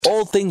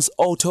all things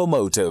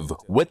automotive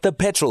with the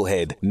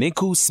petrolhead,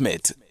 Nico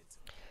Smith.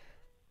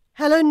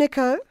 Hello,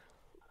 Nico.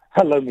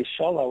 Hello,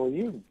 Michelle. How are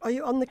you? Are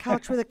you on the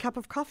couch with a cup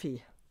of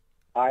coffee?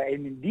 I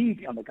am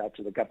indeed on the couch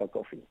with a cup of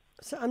coffee.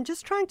 So I'm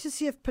just trying to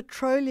see if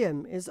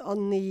petroleum is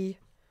on the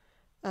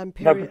No,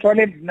 period.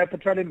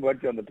 petroleum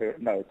won't be on the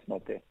period. No, it's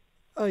not there.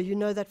 Oh, you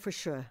know that for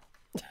sure.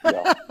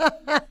 Yeah.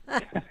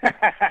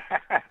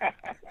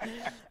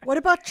 What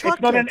about chocolate?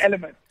 It's not an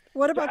element.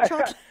 What about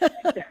chocolate?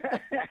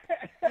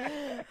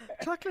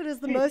 Chocolate is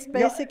the most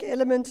basic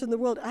element in the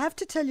world. I have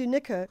to tell you,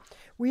 Nico,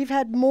 we've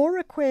had more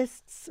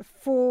requests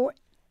for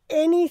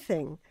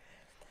anything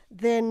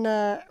than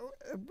than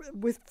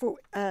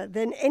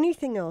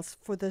anything else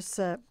for this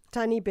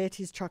Tiny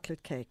Betty's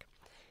chocolate cake.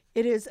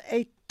 It is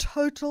a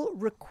total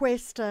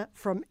requester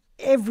from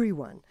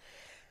everyone.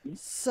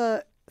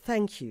 So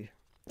thank you.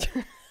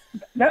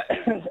 No,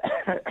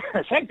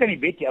 thank Tiny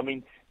Betty. I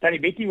mean, Tiny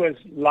Betty was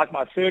like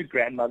my third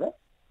grandmother.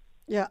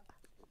 Yeah.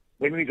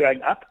 When we were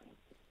growing up.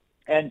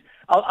 And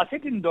I'll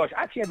send it in Dosh.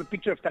 I actually have a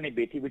picture of Tiny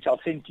Betty, which I'll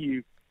send to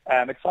you.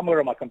 It's somewhere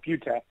on my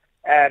computer.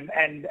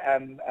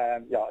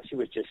 She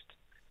was just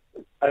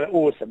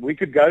awesome. We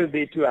could go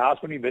there to her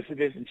house when we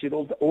visited, and she'd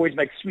always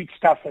make sweet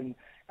stuff. And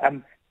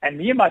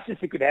me and my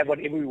sister could have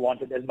whatever we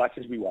wanted as much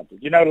as we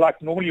wanted. You know, like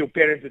normally your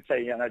parents would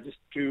say, just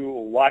 2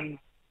 or 1.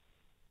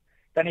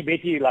 Tiny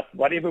Betty, like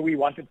whatever we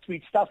wanted,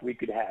 sweet stuff, we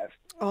could have.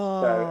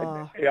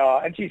 Oh. So,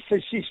 and she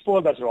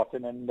spoiled us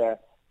rotten, and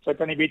so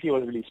Tiny Betty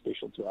was really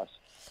special to us.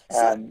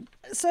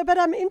 But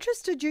I'm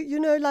interested.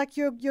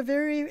 You're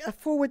very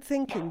forward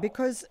thinking,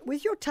 because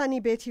with your Tiny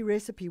Betty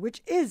recipe,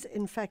 which is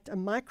in fact a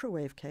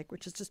microwave cake,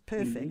 which is just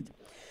perfect,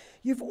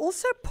 you've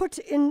also put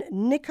in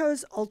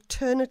Nico's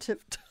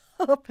alternative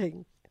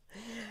topping.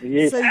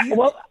 Yes. So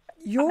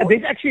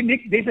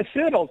there's a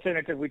third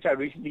alternative which I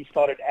recently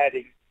started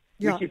adding,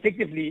 which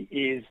effectively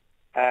is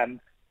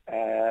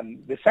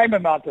the same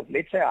amount of,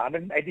 let's say,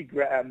 180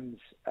 grams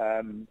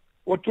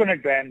or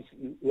 200 grams,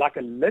 like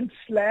a lint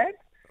slag,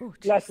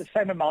 plus the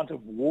same amount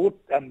of water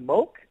and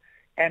milk,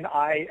 and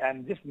I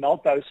just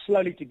melt those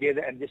slowly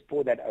together and just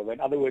pour that over. In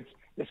other words,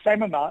 the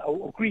same amount,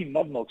 or cream,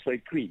 not milk, sorry,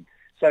 cream.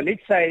 So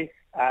let's say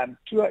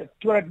 200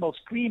 ml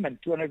cream and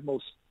 200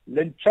 ml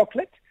lint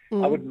chocolate.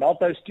 I would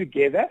melt those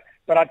together,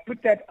 but I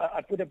put a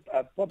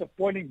pot of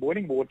boiling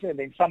water and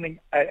then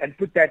and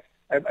put that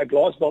a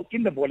glass bowl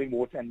in the boiling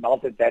water and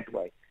melt it that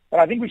way. But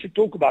I think we should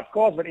talk about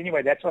cars. But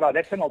anyway, that's an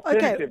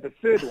alternative. Okay. The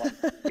third one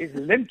is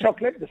lint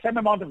chocolate, the same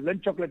amount of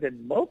lint chocolate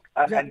and milk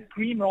and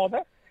cream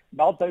rather.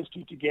 Melt those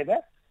two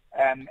together,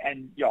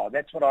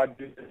 that's what I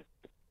do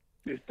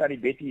with Tiny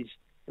Betty's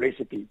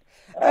recipe.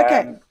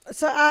 Okay,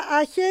 so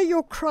I hear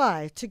your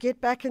cry to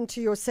get back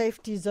into your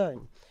safety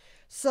zone.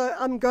 So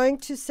I'm going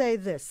to say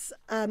this: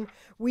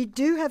 we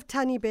do have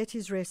Tiny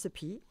Betty's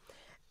recipe,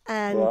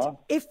 and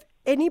if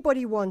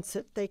anybody wants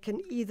it, they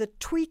can either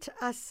tweet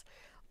us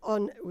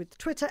with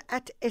Twitter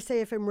at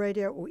SAFM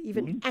Radio or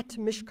even at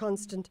Mish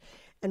Constant,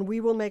 and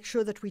we will make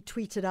sure that we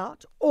tweet it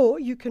out. Or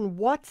you can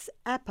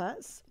WhatsApp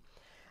us,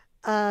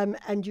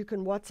 and you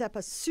can WhatsApp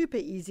us super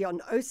easy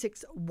on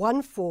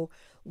 0614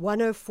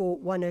 104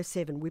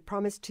 107. We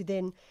promise to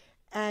then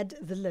add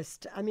the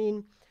list. I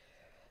mean,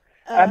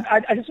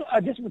 I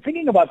just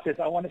thinking about this.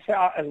 I want to say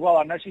as well.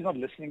 I know she's not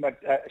listening,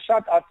 but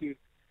shout out to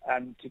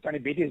Tiny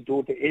Betty's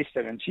daughter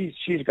Esther, and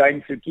she's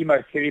going through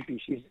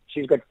chemotherapy.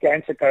 She's got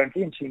cancer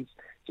currently, and she's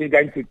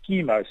going through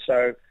chemo.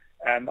 So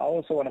I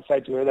also want to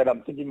say to her that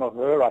I'm thinking of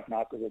her right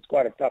now, because it's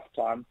quite a tough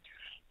time.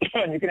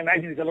 And you can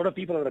imagine there's a lot of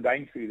people that are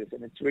going through this,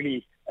 and it's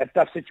really a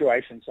tough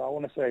situation. So I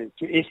want to say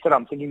to Esther,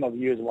 I'm thinking of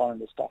you as well in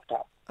this tough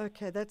time.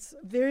 Okay, that's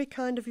very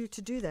kind of you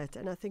to do that,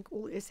 and I think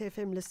all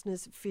SFM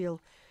listeners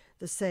feel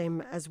the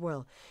same as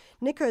well.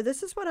 Nico,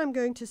 this is what I'm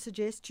going to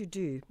suggest you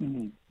do.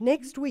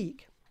 Next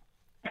week.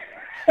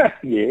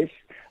 Yes.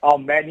 Oh,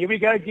 man, here we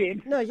go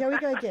again. No, here we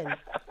go again.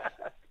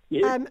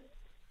 Yes.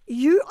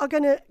 You are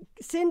going to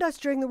send us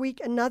during the week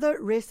another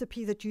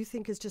recipe that you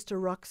think is just a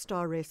rock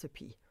star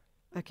recipe.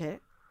 Okay?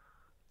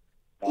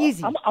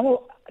 Easy.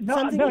 No.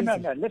 Easy.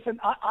 Listen,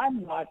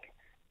 I'm like,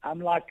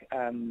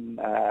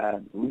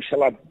 who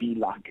shall I be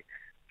like?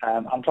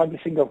 I'm trying to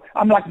think of,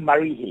 I'm like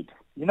Murray Head.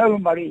 You know who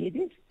Murray Head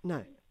is?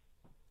 No.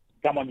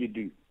 Come on, you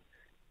do.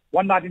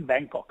 One Night in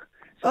Bangkok.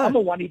 So I'm a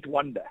one-hit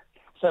wonder.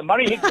 So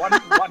Murray Head,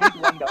 one-hit wonder.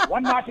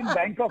 One night in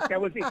Bangkok, that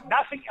was it.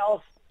 Nothing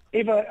else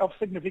ever of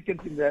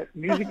significance in the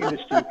music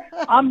industry.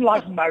 I'm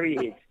like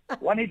Murray Head,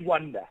 one-hit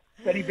wonder.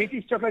 Tiny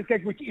Betty's chocolate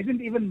cake, which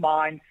isn't even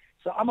mine.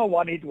 So I'm a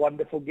one-hit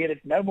wonder. Forget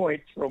it. No more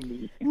hits from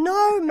me.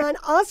 No, man.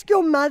 Ask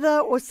your mother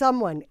or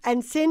someone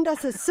and send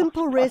us a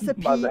simple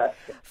recipe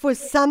for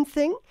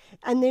something.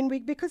 And then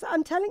because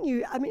I'm telling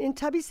you, I mean,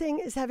 Tubby Singh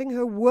is having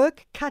her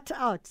work cut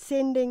out,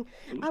 sending,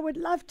 I would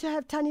love to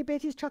have Tiny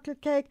Betty's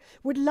chocolate cake,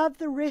 would love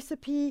the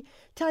recipe,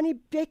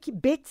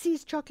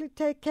 Betsy's chocolate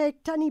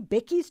cake, Tiny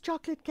Becky's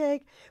chocolate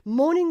cake,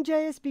 Morning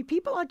JSB.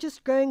 People are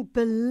just going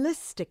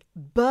ballistic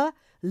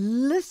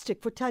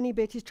for Tiny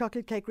Betty's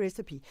chocolate cake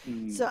recipe.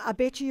 So I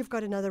bet you've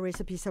got another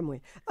recipe somewhere.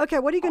 Okay,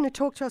 what are you going to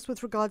talk to us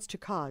with regards to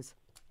cars?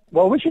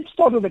 Well, we should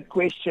start with a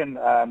question,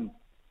 and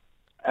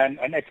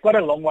it's quite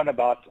a long one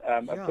about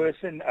a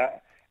person.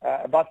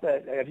 About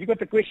have you got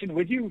the question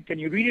with you? Can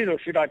you read it, or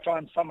should I try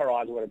and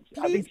summarize what it?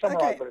 Please, I think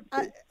summarize what it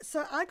says.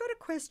 So I got a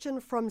question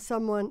from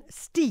someone,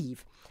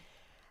 Steve,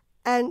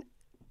 and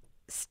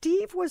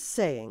Steve was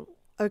saying,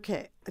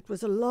 okay, it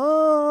was a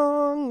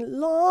long,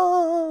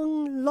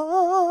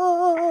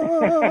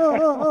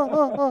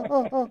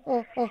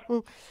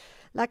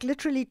 like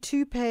literally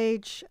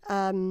 2-page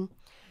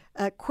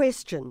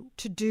question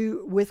to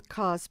do with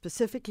cars,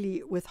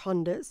 specifically with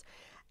Hondas.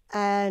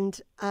 And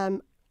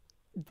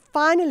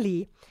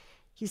finally,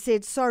 he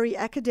said, sorry,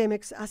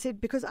 academics. I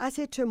said, because I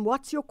said to him,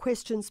 what's your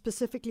question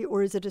specifically,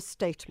 or is it a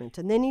statement?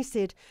 And then he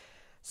said,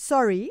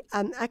 sorry,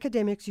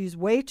 academics use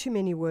way too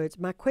many words.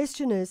 My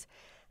question is,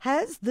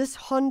 has this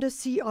Honda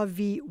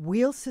CR-V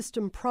wheel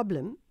system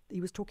problem, he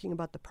was talking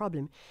about the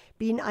problem,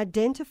 been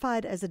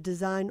identified as a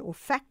design or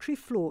factory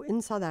flaw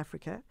in South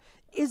Africa?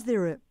 Is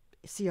there a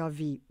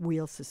CR-V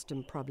wheel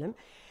system problem?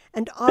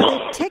 And are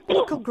there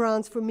technical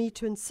grounds for me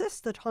to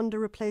insist that Honda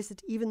replace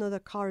it even though the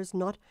car is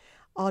not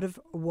out of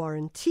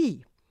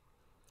warranty?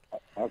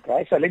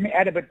 Okay, so let me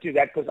add a bit to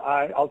that, because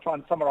I'll try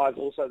and summarize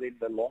also then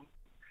the long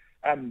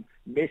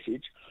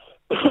message.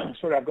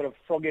 Sorry, I've got a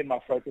frog in my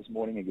throat this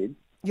morning again.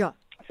 Yeah.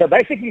 So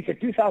basically, it's a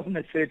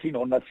 2013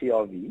 Honda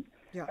CR-V.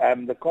 Yeah.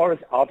 The car is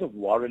out of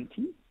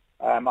warranty.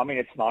 I mean,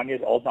 it's 9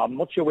 years old now. I'm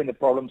not sure when the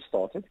problem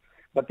started,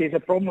 but there's a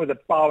problem with the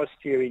power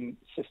steering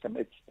system.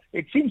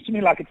 It seems to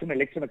me like it's an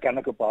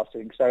electromechanical power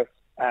steering. So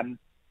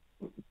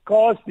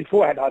cars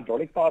before had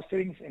hydraulic power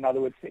steerings. In other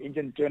words, the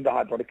engine turned a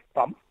hydraulic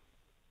pump.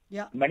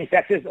 Yeah.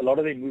 Manufacturers, a lot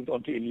of them moved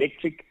on to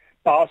electric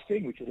power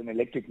steering, which is an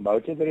electric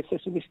motor that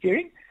assists with the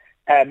steering.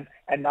 And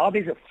now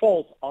there's a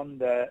fault on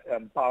the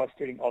power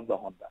steering of the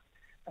Honda.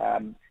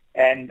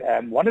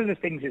 One of the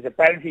things is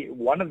apparently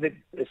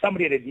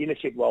somebody at a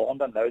dealership, well,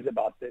 Honda knows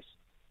about this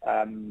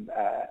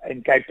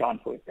in Cape Town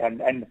for it.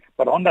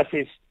 But Honda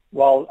says,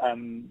 well,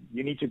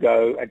 you need to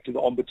go to the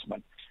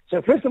ombudsman.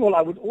 So first of all,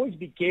 I would always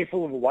be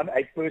careful of what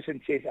a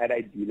person says at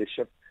a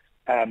dealership,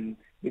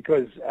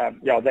 because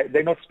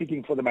they're not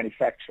speaking for the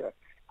manufacturer.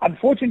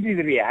 Unfortunately,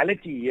 the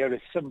reality here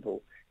is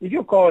simple. If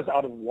your car is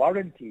out of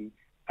warranty,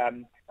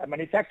 a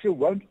manufacturer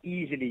won't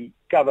easily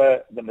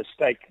cover the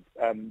mistake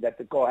that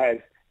the car has,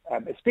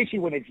 especially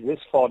when it's this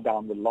far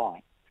down the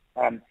line.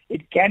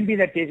 It can be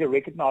that there's a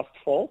recognized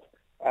fault,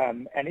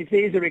 and if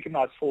there is a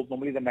recognized fault,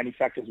 normally the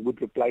manufacturers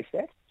would replace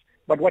that.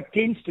 But what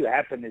tends to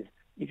happen is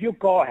if your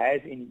car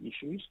has any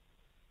issues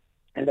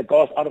and the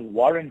car's out of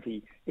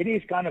warranty, it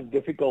is kind of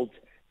difficult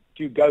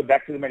to go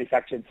back to the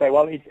manufacturer and say,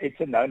 well, it's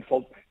a known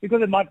fault,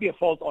 because it might be a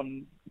fault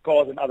on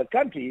cars in other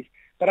countries,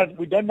 but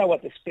we don't know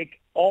what the spec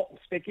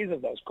is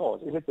of those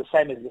cars. Is it the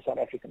same as the South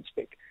African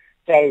spec?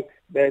 So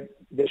the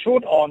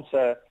short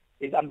answer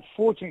is,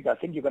 unfortunately, I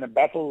think you're going to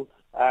battle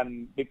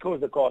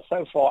because the car is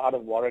so far out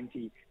of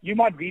warranty. You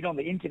might read on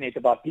the internet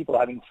about people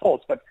having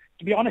faults, but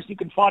to be honest, you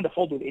can find a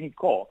fault with any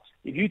car.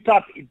 If you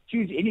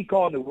choose any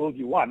car in the world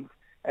you want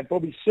and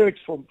probably search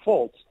for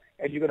faults,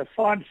 and you're going to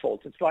find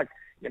faults. It's like,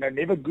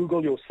 never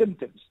Google your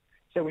symptoms.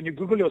 So when you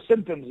Google your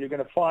symptoms, you're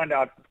going to find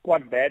out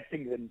quite bad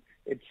things, and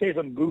it says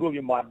on Google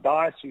you might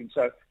die soon.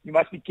 So you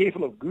must be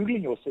careful of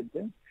Googling your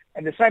symptoms.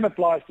 And the same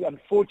applies to,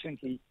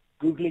 unfortunately,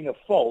 Googling a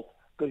fault,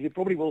 because you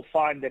probably will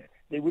find that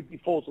there would be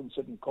faults on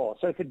certain cars.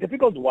 So it's a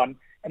difficult one,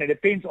 and it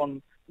depends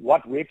on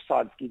what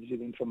websites gives you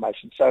the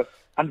information. So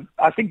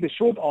I think the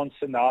short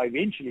answer now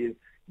eventually is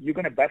you're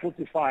going to battle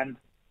to find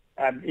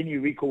any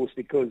recourse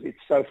because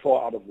it's so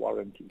far out of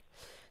warranty.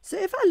 So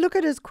if I look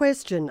at his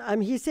question,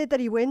 he said that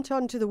he went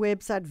on to the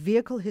website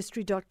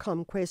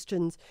vehiclehistory.com,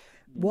 questions,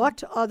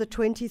 what are the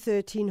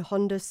 2013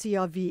 Honda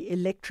CR-V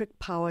electric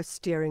power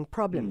steering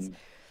problems?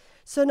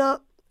 So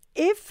now,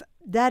 if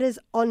that is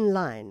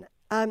online,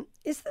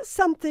 is this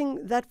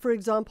something that, for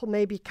example,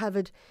 may be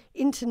covered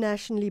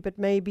internationally, but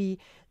maybe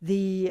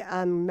the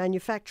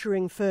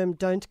manufacturing firm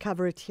don't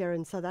cover it here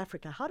in South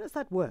Africa? How does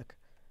that work?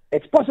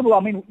 It's possible. I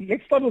mean,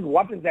 let's start with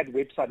what is that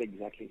website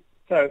exactly?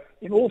 So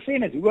in all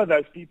fairness, who are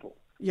those people?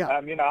 Yeah.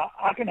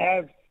 I can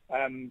have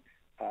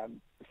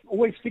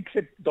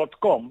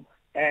alwaysfixit.com,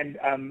 and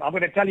I'm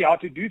going to tell you how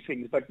to do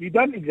things, but you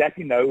don't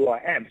exactly know who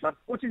I am. So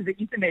unfortunately, the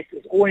internet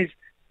is always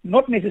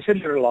not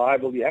necessarily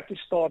reliable. You have to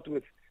start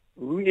with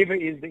whoever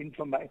is the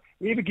information,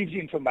 whoever gives you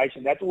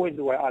information. That's always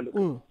the way I look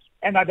at it.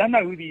 And I don't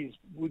know who this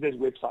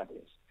website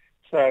is.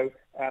 So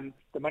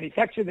the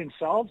manufacturer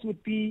themselves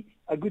would be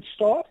a good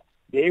start,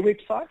 their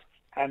website,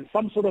 and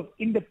some sort of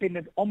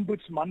independent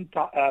ombudsman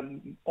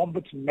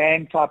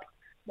type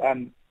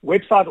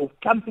website or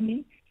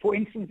company. For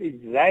instance,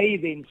 if they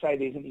then say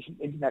there's an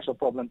international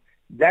problem,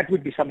 that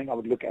would be something I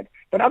would look at.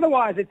 But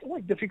otherwise, it's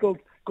always difficult,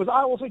 because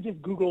I also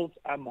just Googled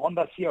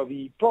Honda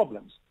CR-V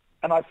problems,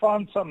 and I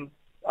found some.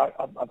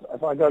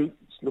 If I go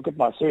look at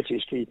my search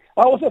history,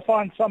 I also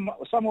find some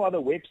other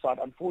website,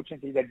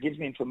 unfortunately, that gives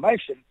me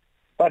information,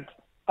 but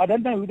I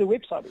don't know who the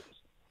website is.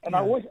 And I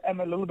always am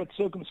a little bit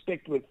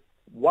circumspect with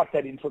what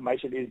that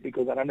information is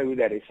because I don't know who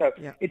that is. So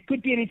it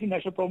could be an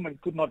international problem,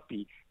 it could not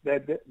be.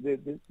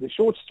 The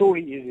short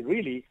story is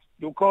really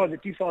your car is a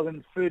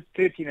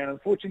 2013, and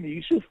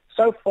unfortunately you're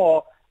so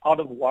far out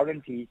of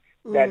warranty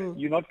that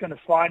you're not going to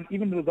find,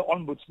 even with the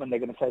ombudsman, they're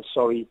going to say,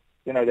 sorry,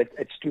 that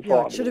it's too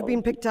far. It should have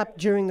been picked up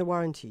during the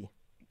warranty.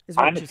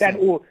 I understand,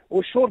 or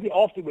shortly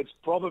afterwards,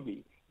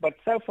 probably. But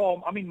so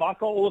far, I mean, my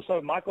car is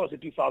a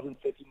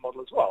 2013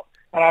 model as well.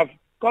 And I've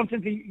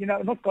constantly,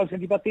 not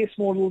constantly, but there's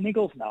small little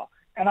niggles now.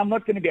 And I'm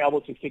not going to be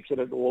able to fix it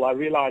at all. I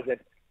realize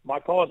that my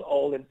car's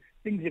old and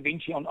things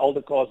eventually on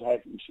older cars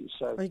have issues.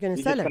 So are you going to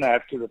you're sell just it? going to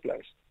have to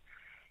replace.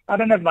 I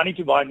don't have money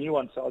to buy a new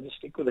one, so I'll just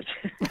stick with it.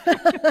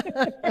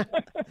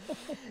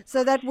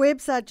 So that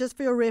website, just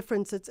for your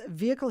reference, it's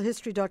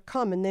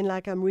vehiclehistory.com. And then,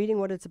 like, I'm reading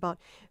what it's about.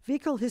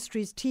 Vehicle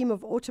History's team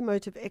of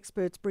automotive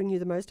experts bring you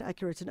the most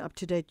accurate and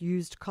up-to-date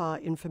used car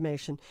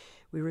information.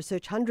 We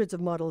research hundreds of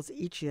models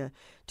each year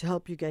to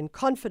help you gain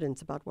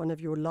confidence about one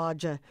of your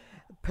larger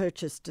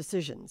purchase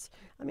decisions.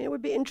 I mean, it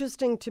would be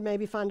interesting to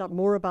maybe find out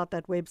more about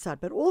that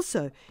website, but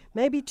also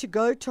maybe to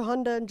go to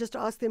Honda and just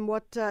ask them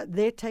what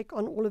their take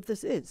on all of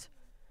this is.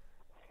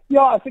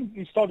 Yeah, I think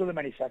you start with the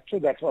manufacturer.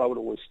 That's what I would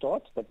always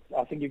start. But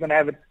I think you're going to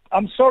have it.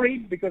 I'm sorry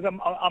because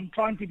I'm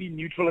trying to be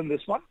neutral in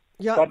this one.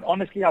 Yeah. But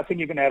honestly, I think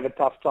you're going to have a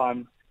tough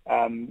time.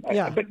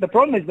 But the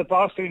problem is the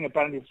power steering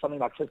apparently is something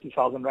like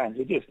 50,000 rand.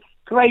 It is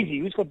crazy.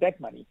 Who's got that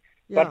money?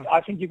 Yeah. But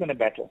I think you're going to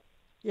battle.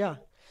 Yeah.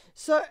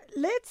 So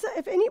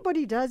if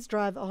anybody does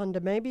drive a Honda,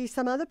 maybe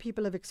some other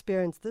people have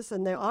experienced this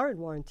and they are in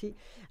warranty.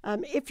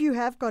 If you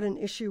have got an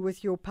issue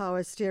with your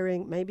power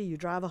steering, maybe you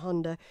drive a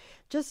Honda,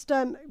 just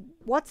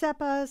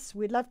WhatsApp us.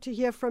 We'd love to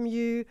hear from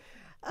you.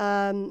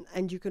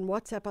 And you can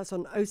WhatsApp us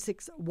on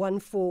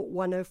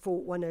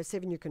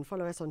 0614104107. You can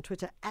follow us on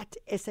Twitter at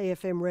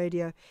SAFM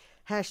Radio,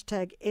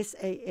 hashtag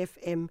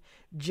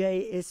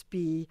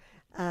SAFMJSB.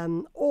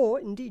 Or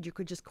indeed, you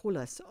could just call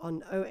us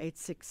on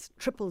 086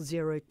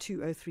 000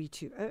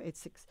 2032.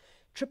 086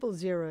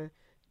 000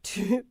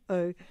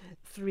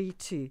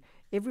 2032.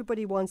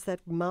 Everybody wants that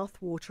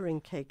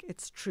mouth-watering cake.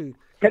 It's true.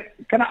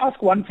 Can I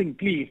ask one thing,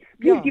 please?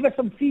 Please give us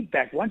some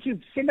feedback. Once you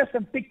send us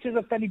some pictures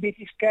of Tannie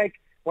Betty's cake,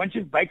 once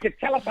you've baked it,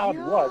 tell us how it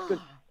was.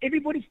 Because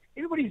everybody's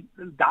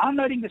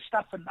downloading the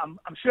stuff, and I'm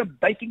sure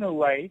baking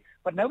away,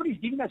 but nobody's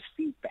giving us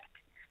feedback.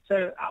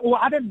 So,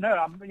 I don't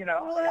know. They're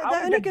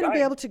only going to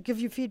be able to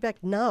give you feedback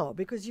now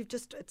because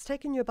it's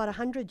taken you about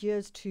 100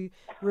 years to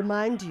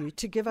remind you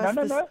to give us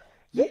No. No.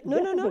 This is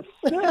the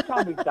third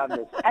time we've done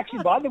this.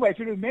 Actually, by the way, if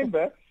you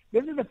remember,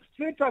 this is the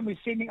third time we're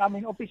sending,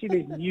 obviously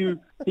there's new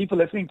people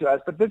listening to us,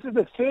 but this is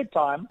the third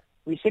time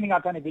we're sending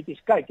out Tannie Betty's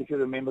cake, if you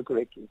remember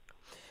correctly.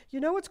 You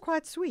know what's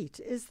quite sweet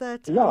is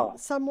that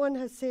someone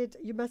has said,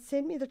 you must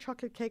send me the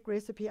chocolate cake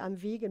recipe. I'm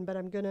vegan, but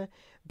I'm going to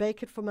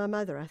bake it for my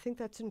mother. I think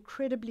that's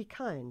incredibly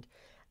kind.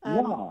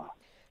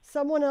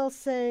 Someone else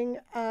saying,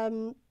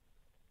 I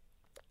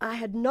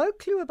had no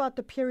clue about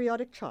the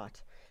periodic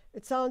chart.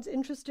 It sounds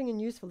interesting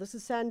and useful. This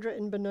is Sandra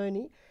in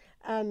Benoni.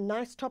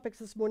 Nice topics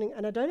this morning.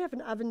 And I don't have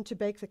an oven to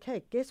bake the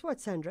cake. Guess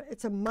what, Sandra?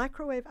 It's a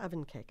microwave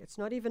oven cake. It's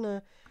not even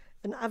an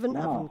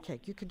oven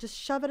cake. You could just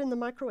shove it in the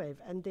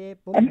microwave and there,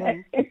 boom,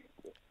 boom.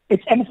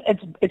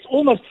 It's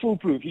almost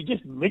foolproof. You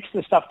just mix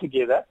the stuff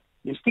together.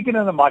 You stick it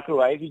in the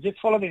microwave. You just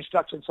follow the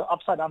instructions. So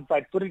upside down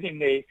side, put it in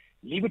there,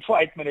 leave it for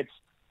 8 minutes.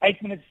 8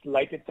 minutes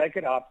later, take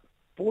it out,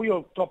 pour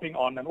your topping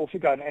on, and off you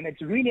go. And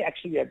it's really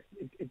actually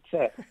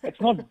it's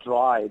not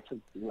dry. It's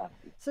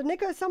lovely. So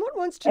Nico, someone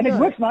wants to know. And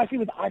it works nicely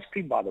with ice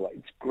cream, by the way.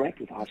 It's great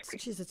with ice cream.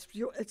 Jeez,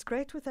 it's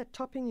great with that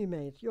topping you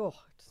made.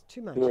 It's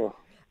too much. Yeah.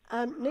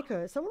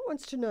 Nico, someone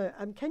wants to know,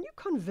 can you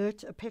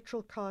convert a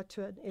petrol car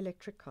to an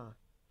electric car?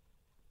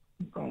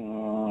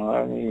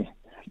 I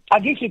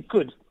guess you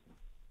could,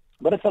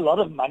 but it's a lot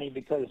of money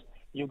because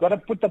you've got to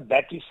put the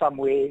battery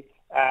somewhere.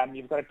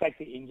 You've got to take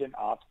the engine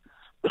out.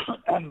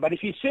 But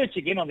if you search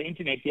again on the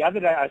internet, the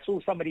other day I saw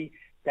somebody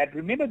that,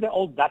 remember the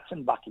old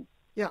Datsun Bakkie?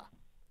 Yeah.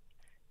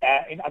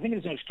 I think it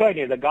was in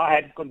Australia. The guy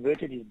had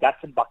converted his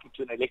Datsun Bakkie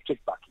to an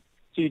electric Bakkie.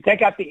 So you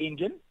take out the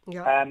engine,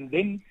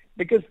 then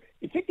because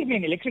effectively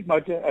an electric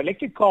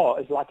car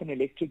is like an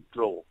electric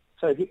drill.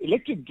 So the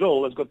electric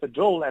drill has got the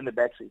drill and the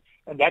battery,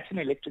 and that's an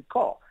electric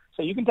car.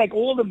 So you can take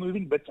all the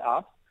moving bits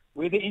out,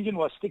 where the engine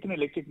was, stick an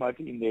electric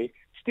motor in there,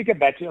 stick a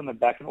battery on the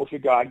back, and off you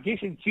go. I guess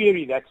in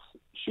theory that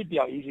should be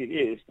how easy it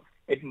is.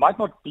 It might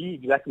not be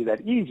exactly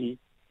that easy,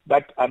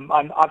 but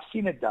I've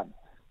seen it done.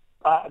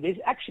 There's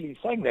actually,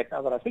 saying that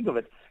now that I think of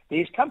it,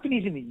 there's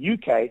companies in the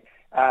UK,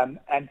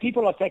 and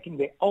people are taking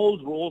their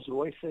old Rolls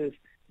Royces,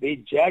 their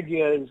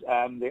Jaguars,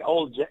 their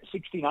old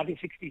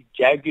 1960s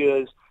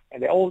Jaguars,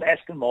 and their old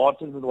Aston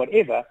Martins and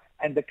whatever,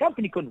 and the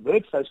company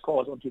converts those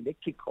cars onto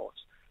electric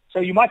cars. So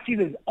you might see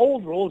this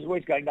old Rolls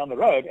Royce going down the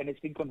road, and it's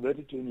been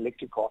converted to an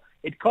electric car.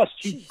 It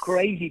costs you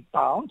crazy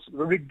pounds,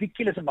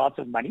 ridiculous amounts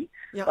of money,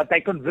 but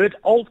they convert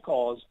old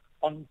cars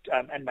on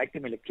and make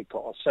them electric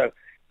cars. So,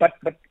 but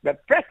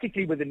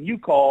practically with a new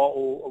car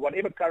or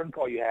whatever current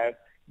car you have,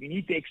 you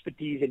need the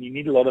expertise and you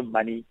need a lot of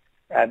money.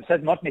 So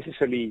it's not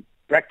necessarily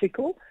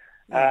practical.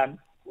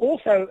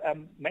 also,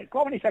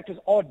 car manufacturers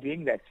are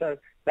doing that. So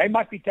they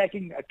might be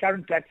taking a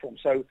current platform.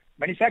 So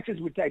manufacturers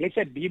would take, let's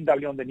say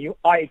BMW on the new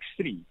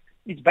iX3.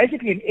 It's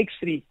basically an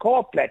X3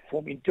 car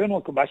platform,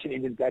 internal combustion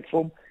engine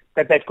platform,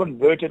 that they've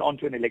converted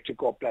onto an electric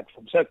car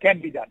platform. So it can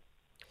be done.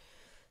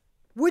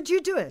 Would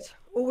you do it?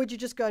 Or would you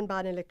just go and buy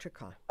an electric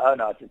car? Oh,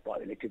 no, I'd just buy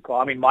an electric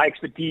car. I mean, my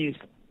expertise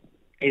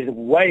is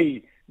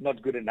way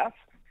not good enough.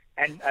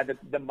 And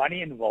the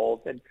money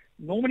involved. And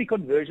normally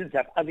conversions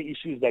have other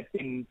issues that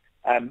can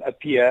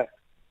appear.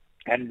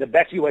 And the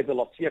battery weighs a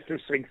lot, so you have to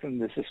strengthen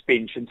the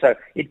suspension. So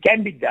it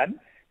can be done,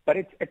 but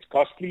it's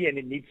costly and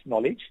it needs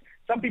knowledge.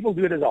 Some people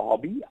do it as a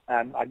hobby.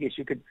 I guess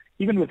you could,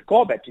 even with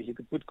car batteries, you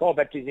could put car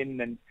batteries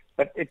in,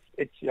 but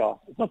it's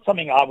not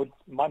something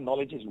my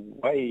knowledge is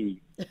way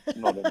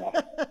not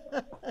enough.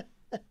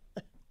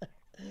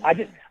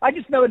 I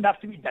just know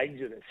enough to be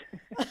dangerous.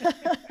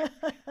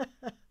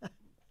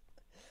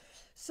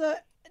 So,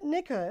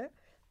 Nico,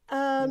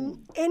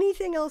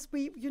 anything else?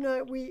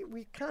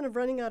 We're kind of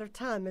running out of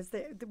time. Is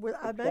there?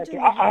 I imagine.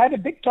 I had a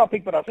big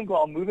topic, but I think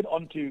I'll move it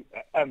on to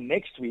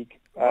next week.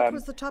 What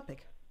was the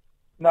topic?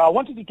 No, I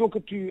wanted to talk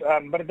to you,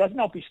 but it doesn't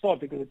help you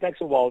start because it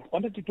takes a while. I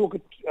wanted to talk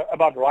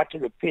about right to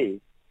repair,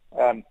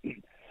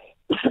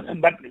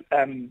 but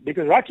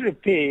because right to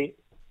repair,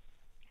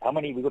 how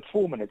many? We've got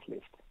 4 minutes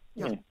left.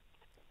 Yeah.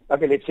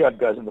 Okay, let's see how it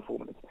goes in the 4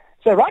 minutes.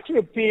 So right to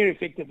repair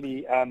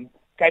effectively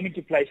came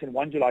into place in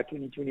 1 July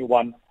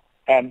 2021.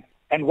 And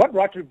what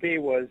right to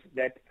repair was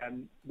that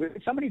when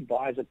somebody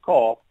buys a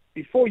car,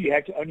 before you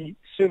had to only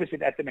service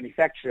it at the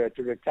manufacturer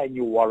to retain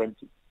your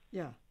warranty.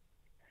 Yeah.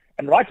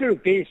 And right to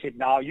repair said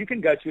now you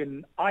can go to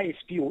an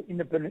ISP or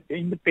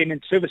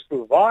independent service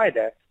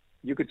provider.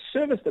 You could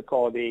service the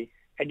car there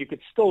and you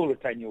could still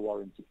retain your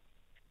warranty,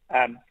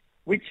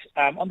 which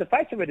on the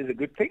face of it is a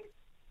good thing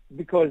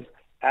because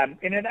and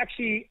it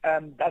actually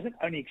doesn't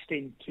only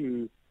extend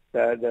to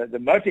the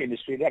motor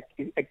industry,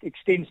 it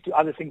extends to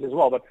other things as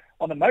well. But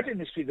on the motor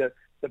industry,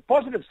 the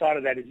positive side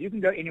of that is you can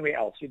go anywhere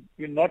else. You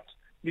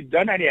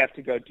don't only have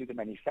to go to the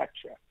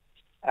manufacturer.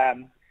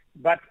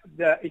 But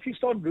if you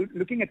start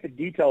looking at the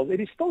details, it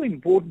is still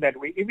important that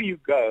wherever you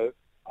go,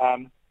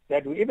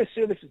 that whoever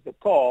services the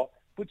car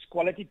puts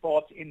quality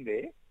parts in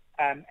there,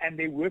 and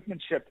their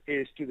workmanship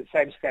is to the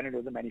same standard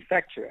of the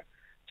manufacturer.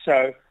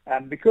 So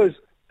because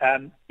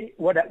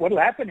what will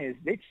happen is,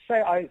 let's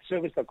say I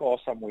service the car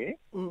somewhere,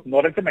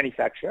 not at the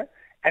manufacturer,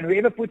 and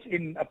whoever puts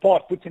in a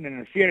part puts in an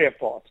inferior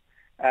part,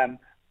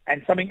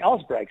 and something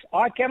else breaks.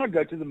 I cannot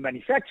go to the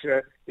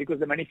manufacturer because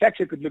the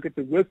manufacturer could look at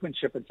the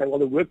workmanship and say, well,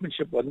 the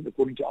workmanship wasn't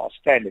according to our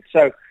standards.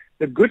 So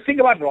the good thing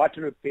about right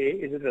to repair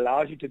is it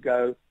allows you to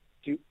go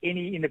to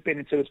any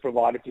independent service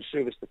provider to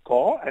service the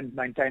car and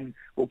maintain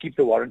or keep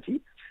the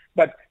warranty.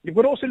 But you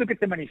could also look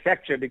at the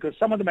manufacturer because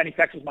some of the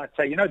manufacturers might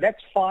say,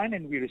 that's fine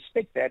and we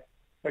respect that,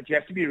 but you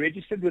have to be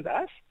registered with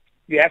us.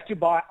 You have to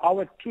buy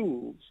our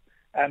tools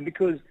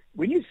because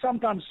when you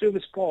sometimes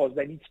service cars,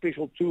 they need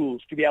special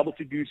tools to be able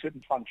to do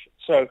certain functions.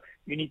 So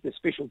you need the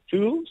special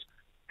tools,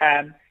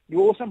 and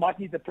you also might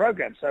need the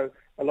program. So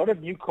a lot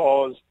of new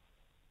cars,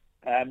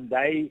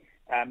 they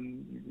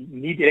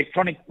need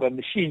electronic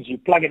machines. You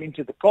plug it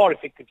into the car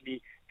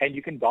effectively, and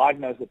you can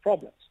diagnose the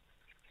problems.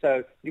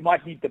 So you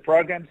might need the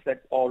programs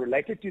that are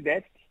related to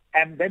that,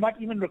 and they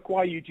might even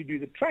require you to do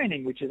the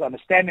training, which is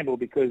understandable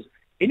because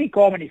any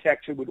car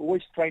manufacturer would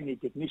always train their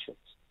technicians.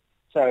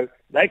 So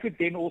they could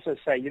then also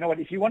say,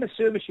 if you want to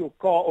service your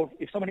car, or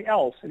if somebody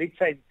else, let's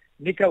say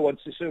Nico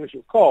wants to service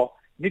your car,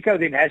 Nico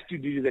then has to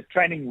do the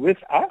training with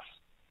us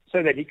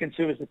so that he can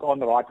service the car in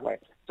the right way.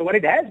 So what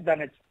it has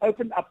done, it's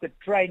opened up the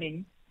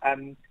training,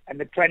 and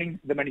the training,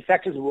 the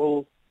manufacturers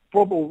will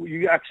probably,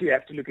 you actually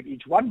have to look at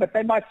each one, but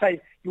they might say,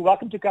 you're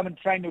welcome to come and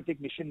train your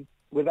technician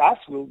with us.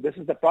 This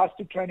is the price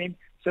to train him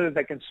so that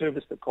they can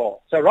service the car.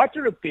 So right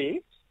to repair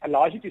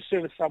allows you to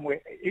service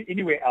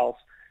anywhere else,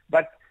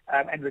 but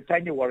and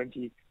retain your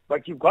warranty.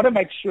 But you've got to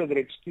make sure that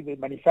it's to the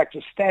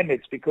manufacturer's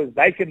standards because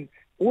they can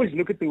always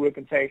look at the work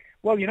and say,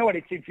 well, you know what,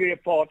 it's an inferior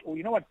part, or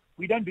you know what,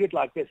 we don't do it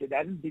like this. It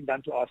hasn't been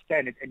done to our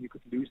standard, and you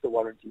could lose the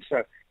warranty.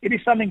 So it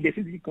is something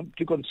definitely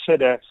to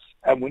consider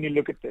when you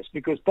look at this,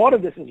 because part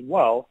of this as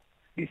well,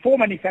 before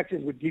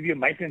manufacturers would give you a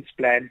maintenance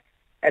plan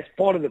as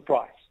part of the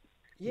price.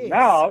 Yes.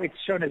 Now it's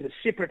shown as a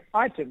separate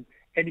item,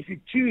 and if you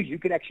choose, you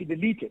could actually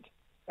delete it.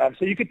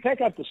 So you could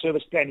take out the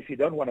service plan if you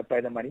don't want to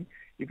pay the money.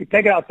 You could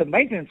take out the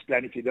maintenance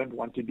plan if you don't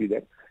want to do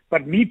that.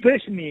 But me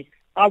personally,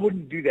 I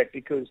wouldn't do that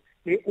because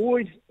there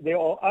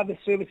are other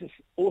services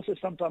also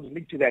sometimes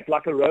linked to that,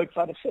 like a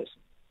roadside assist,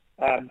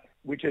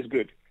 which is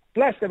good.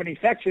 Plus, the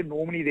manufacturer,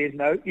 normally there's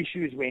no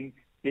issues when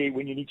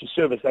you need to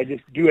service. They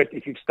just do it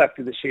if you've stuck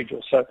to the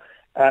schedule. So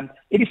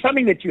it is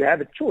something that you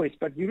have a choice,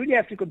 but you really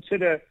have to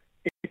consider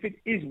if it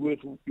is worth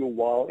your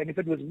while. And if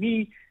it was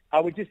me, I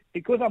would just,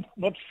 because I'm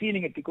not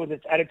feeling it because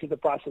it's added to the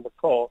price of the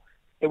car,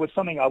 it was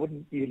something I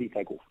wouldn't easily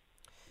take off.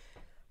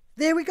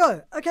 There we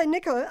go. Okay,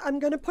 Nico, I'm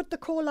going to put the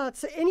call out.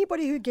 So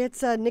anybody who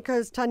gets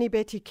Nico's Tiny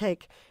Betty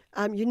cake,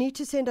 you need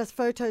to send us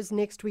photos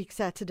next week,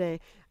 Saturday,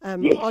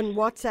 on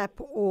WhatsApp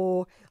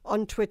or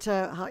on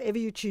Twitter, however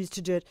you choose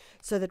to do it,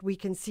 so that we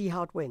can see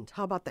how it went.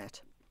 How about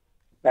that?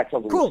 That's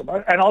all. Cool.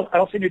 Awesome. And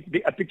I'll send you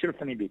a picture of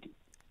Tiny Betty.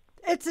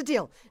 It's a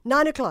deal.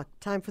 9 o'clock,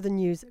 time for the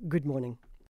news. Good morning.